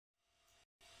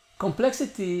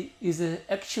Complexity is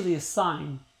actually a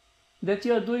sign that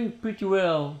you are doing pretty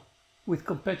well with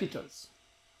competitors.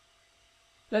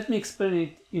 Let me explain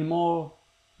it in more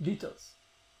details.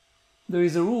 There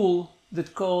is a rule that's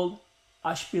called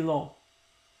Ashby law,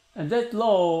 and that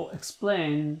law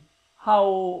explains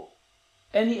how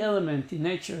any element in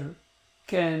nature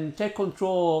can take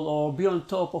control or be on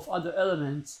top of other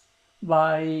elements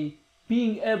by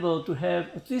being able to have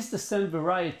at least the same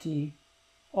variety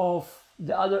of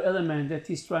the other element that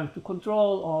he's trying to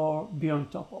control or be on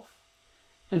top of.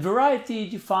 And variety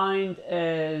defined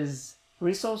as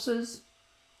resources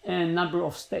and number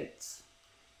of states.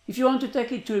 If you want to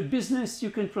take it to a business, you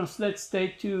can translate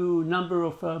state to number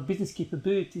of business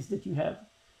capabilities that you have,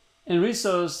 and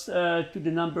resource to the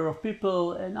number of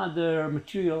people and other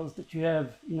materials that you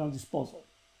have in your disposal.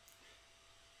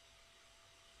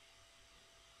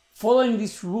 Following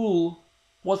this rule,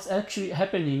 what's actually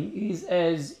happening is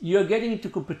as you're getting into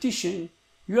competition,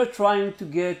 you're trying to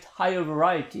get higher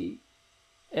variety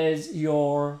as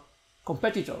your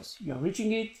competitors. You're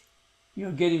reaching it,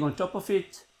 you're getting on top of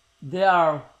it, they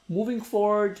are moving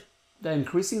forward, they're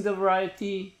increasing the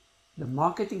variety, the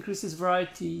market increases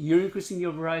variety, you're increasing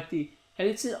your variety, and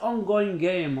it's an ongoing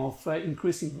game of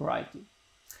increasing variety.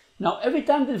 Now, every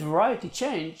time the variety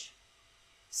changes,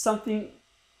 something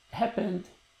happened,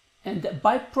 and the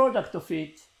byproduct of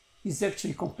it is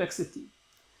actually complexity.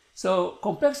 So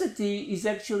complexity is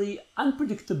actually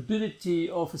unpredictability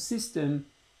of a system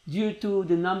due to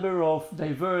the number of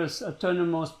diverse,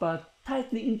 autonomous, but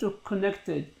tightly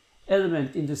interconnected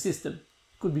elements in the system.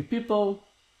 It could be people,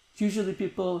 usually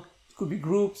people, it could be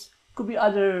groups, it could be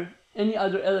any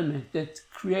other element that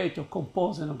create or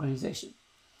compose an organization.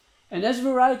 And as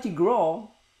variety grows,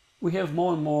 we have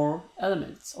more and more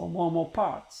elements or more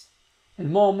parts. And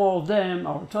more of them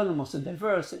are autonomous and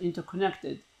diverse and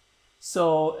interconnected.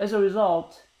 So as a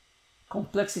result,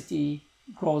 complexity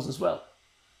grows as well.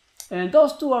 And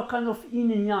those two are kind of yin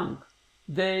and yang.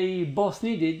 They both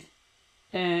needed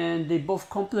and they both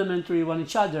complementary one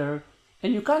each other,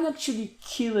 and you can't actually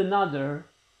kill another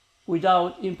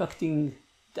without impacting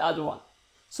the other one.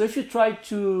 So if you try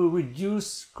to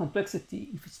reduce complexity,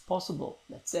 if it's possible,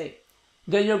 let's say,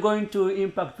 then you're going to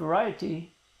impact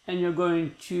variety and you're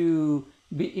going to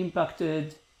be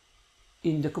impacted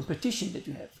in the competition that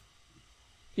you have.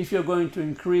 If you're going to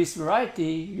increase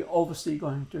variety, you're obviously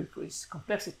going to increase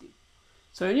complexity.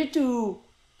 So you need to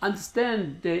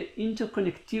understand the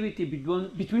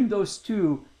interconnectivity between those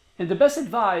two, and the best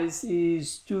advice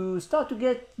is to start to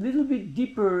get a little bit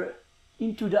deeper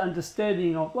into the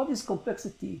understanding of what is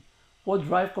complexity, what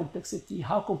drives complexity,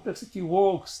 how complexity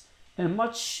works, and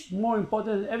much more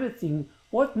important than everything,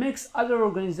 what makes other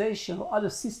organizations or other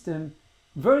systems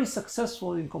very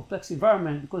successful in complex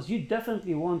environment, because you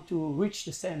definitely want to reach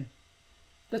the same.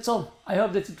 That's all. I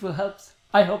hope that it will help.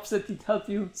 I hope that it helped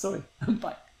you. Sorry.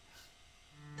 Bye.